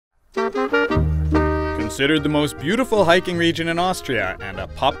Considered the most beautiful hiking region in Austria and a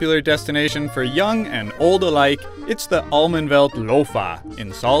popular destination for young and old alike, it's the Almenwelt Lofer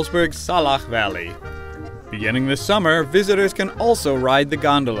in Salzburg's Salach Valley. Beginning this summer, visitors can also ride the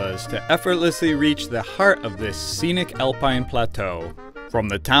gondolas to effortlessly reach the heart of this scenic alpine plateau. From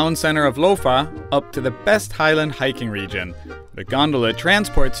the town center of Lofer up to the best highland hiking region, the gondola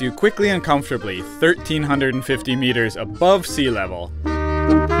transports you quickly and comfortably 1,350 meters above sea level.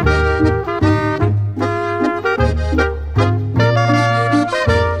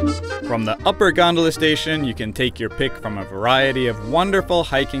 From the upper gondola station, you can take your pick from a variety of wonderful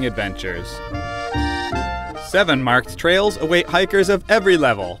hiking adventures. 7 marked trails await hikers of every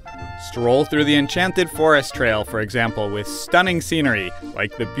level. Stroll through the Enchanted Forest Trail, for example, with stunning scenery,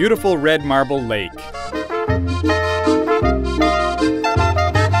 like the beautiful red marble lake.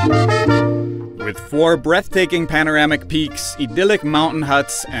 With 4 breathtaking panoramic peaks, idyllic mountain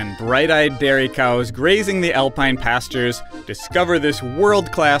huts, and bright-eyed dairy cows grazing the alpine pastures, discover this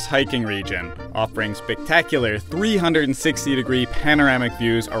world-class hiking region, offering spectacular 360-degree panoramic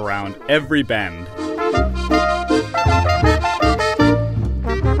views around every bend.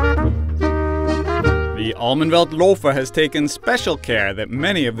 The Almenwelt Lofer has taken special care that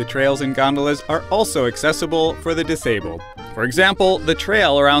many of the trails and gondolas are also accessible for the disabled. For example, the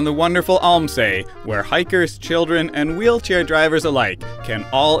trail around the wonderful Almsee, where hikers, children, and wheelchair drivers alike can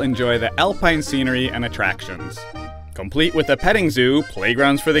all enjoy the alpine scenery and attractions. Complete with a petting zoo,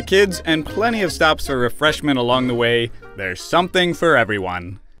 playgrounds for the kids, and plenty of stops for refreshment along the way, there's something for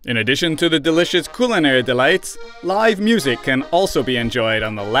everyone. In addition to the delicious culinary delights, live music can also be enjoyed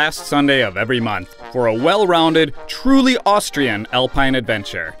on the last Sunday of every month for a well-rounded, truly Austrian alpine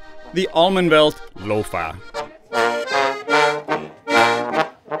adventure. The Almenwelt Lofer.